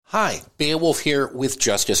Hi, Beowulf here with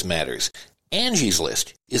Justice Matters. Angie's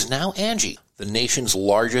List is now Angie, the nation's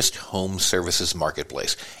largest home services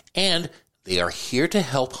marketplace, and they are here to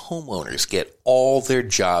help homeowners get all their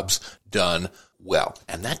jobs done well.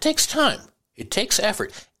 And that takes time. It takes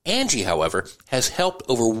effort. Angie, however, has helped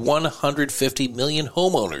over 150 million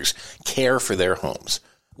homeowners care for their homes.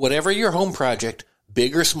 Whatever your home project,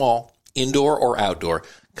 big or small, indoor or outdoor,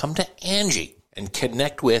 come to Angie and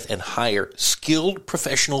connect with and hire skilled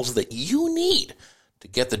professionals that you need to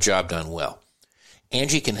get the job done well.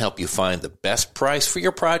 Angie can help you find the best price for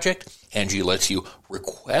your project. Angie lets you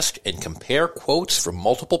request and compare quotes from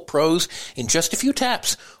multiple pros in just a few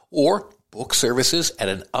taps, or book services at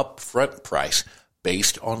an upfront price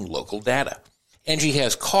based on local data. Angie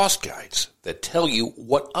has cost guides that tell you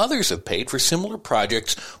what others have paid for similar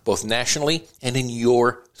projects, both nationally and in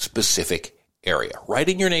your specific area, right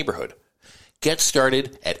in your neighborhood. Get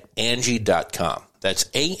started at Angie.com. That's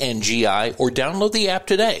ANGI, or download the app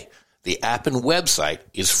today. The app and website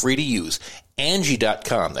is free to use.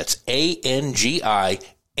 Angie.com. That's ANGI,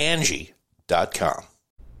 Angie.com.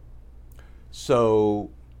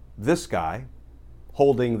 So this guy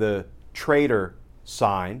holding the traitor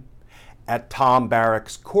sign at Tom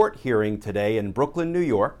Barrack's court hearing today in Brooklyn, New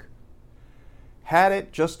York, had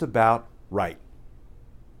it just about right.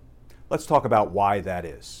 Let's talk about why that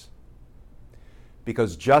is.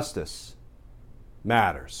 Because justice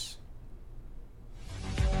matters.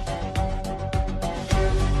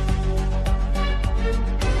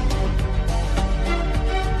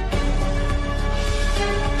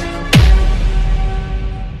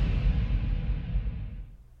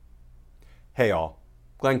 Hey all,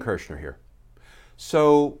 Glenn Kirshner here.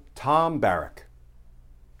 So, Tom Barrack,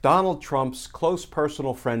 Donald Trump's close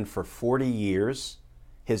personal friend for 40 years,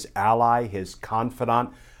 his ally, his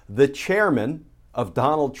confidant, the chairman of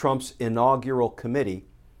Donald Trump's inaugural committee,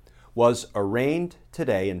 was arraigned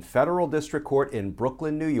today in federal district court in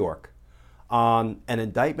Brooklyn, New York, on an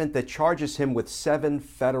indictment that charges him with 7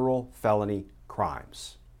 federal felony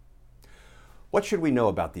crimes. What should we know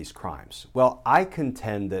about these crimes? Well, I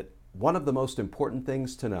contend that one of the most important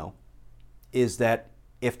things to know is that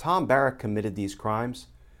if Tom Barrack committed these crimes,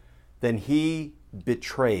 then he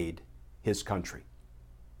betrayed his country.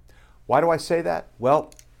 Why do I say that?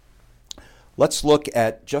 Well, let's look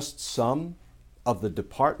at just some of the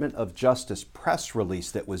Department of Justice press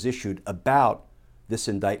release that was issued about this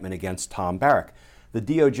indictment against Tom Barrack. The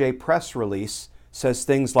DOJ press release says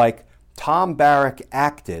things like, Tom Barrack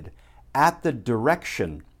acted at the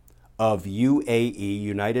direction of UAE,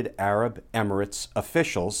 United Arab Emirates,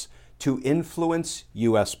 officials to influence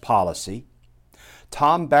U.S. policy.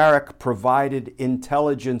 Tom Barrack provided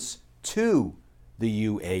intelligence to the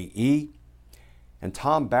UAE, and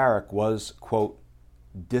Tom Barrack was, quote,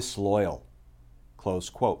 disloyal,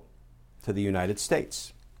 close quote, to the United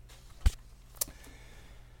States.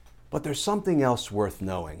 But there's something else worth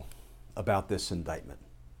knowing about this indictment.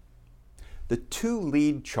 The 2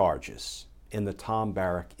 lead charges in the Tom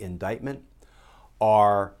Barrack indictment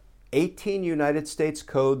are 18 United States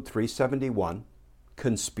Code 371,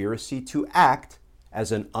 conspiracy to act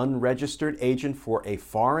as an unregistered agent for a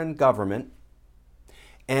foreign government,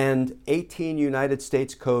 and 18 United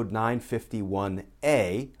States Code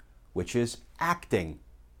 951A, which is acting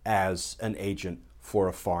as an agent for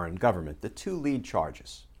a foreign government, the 2 lead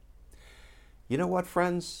charges. You know what,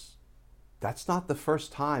 friends? That's not the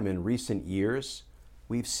first time in recent years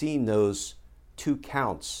we've seen those 2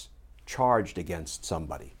 counts charged against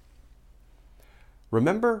somebody.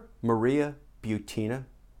 Remember Maria Butina,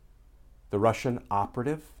 the Russian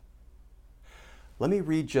operative? Let me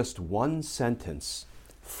read just one sentence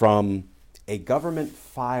from a government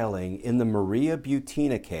filing in the Maria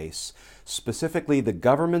Butina case, specifically the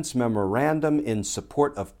government's memorandum in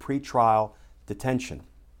support of pretrial detention.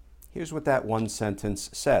 Here's what that one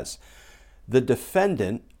sentence says. The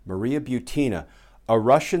defendant, Maria Butina, a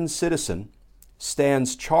Russian citizen,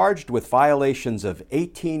 stands charged with violations of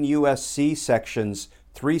 18 U.S.C. sections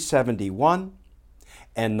 371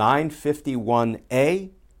 and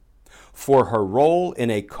 951A for her role in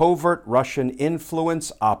a covert Russian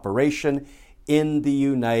influence operation in the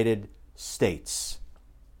United States.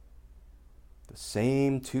 The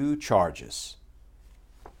same 2 charges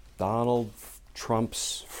Donald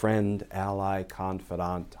Trump's friend, ally,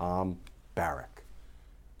 confidant, Tom Barrack,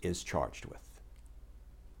 is charged with.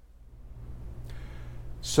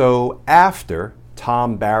 So after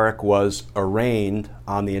Tom Barrack was arraigned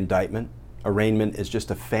on the indictment, arraignment is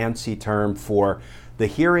just a fancy term for the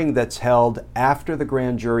hearing that's held after the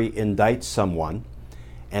grand jury indicts someone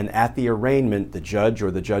And at the arraignment, the judge or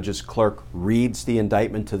the judge's clerk reads the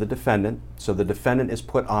indictment to the defendant. So the defendant is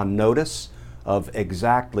put on notice of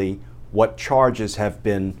exactly what charges have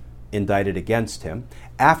been indicted against him.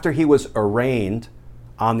 After he was arraigned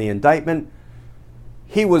on the indictment,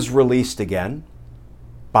 he was released again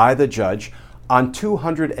by the judge on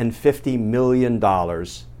 $250 million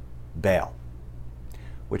bail,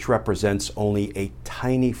 which represents only a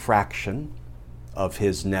tiny fraction of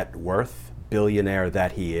his net worth. Billionaire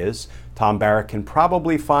that he is, Tom Barrack can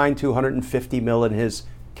probably find $250 million in his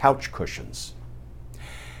couch cushions.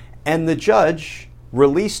 And the judge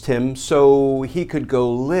released him so he could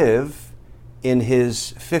go live in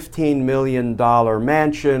his $15 million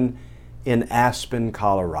mansion in Aspen,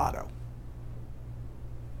 Colorado.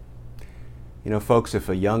 You know, folks, if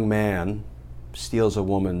a young man steals a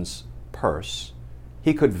woman's purse,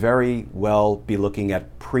 he could very well be looking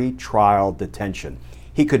at pre-trial detention.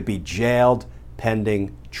 He could be jailed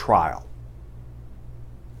pending trial.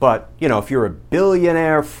 But, you know, if you're a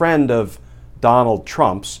billionaire friend of Donald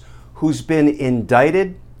Trump's who's been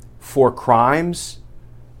indicted for crimes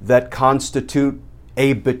that constitute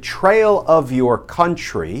a betrayal of your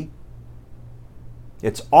country,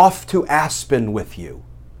 it's off to Aspen with you.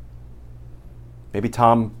 Maybe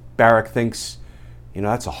Tom Barrack thinks, you know,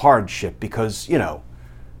 that's a hardship because, you know,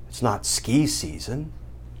 it's not ski season.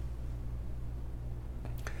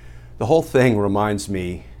 The whole thing reminds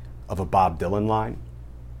me of a Bob Dylan line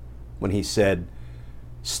when he said,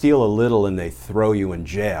 steal a little and they throw you in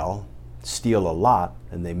jail, steal a lot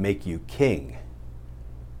and they make you king.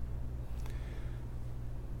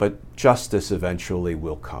 But justice eventually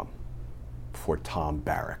will come for Tom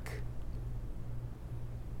Barrack.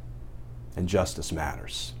 And justice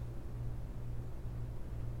matters.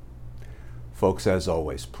 Folks, as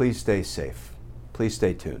always, please stay safe. Please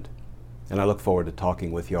stay tuned. And I look forward to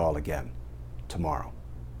talking with you all again tomorrow.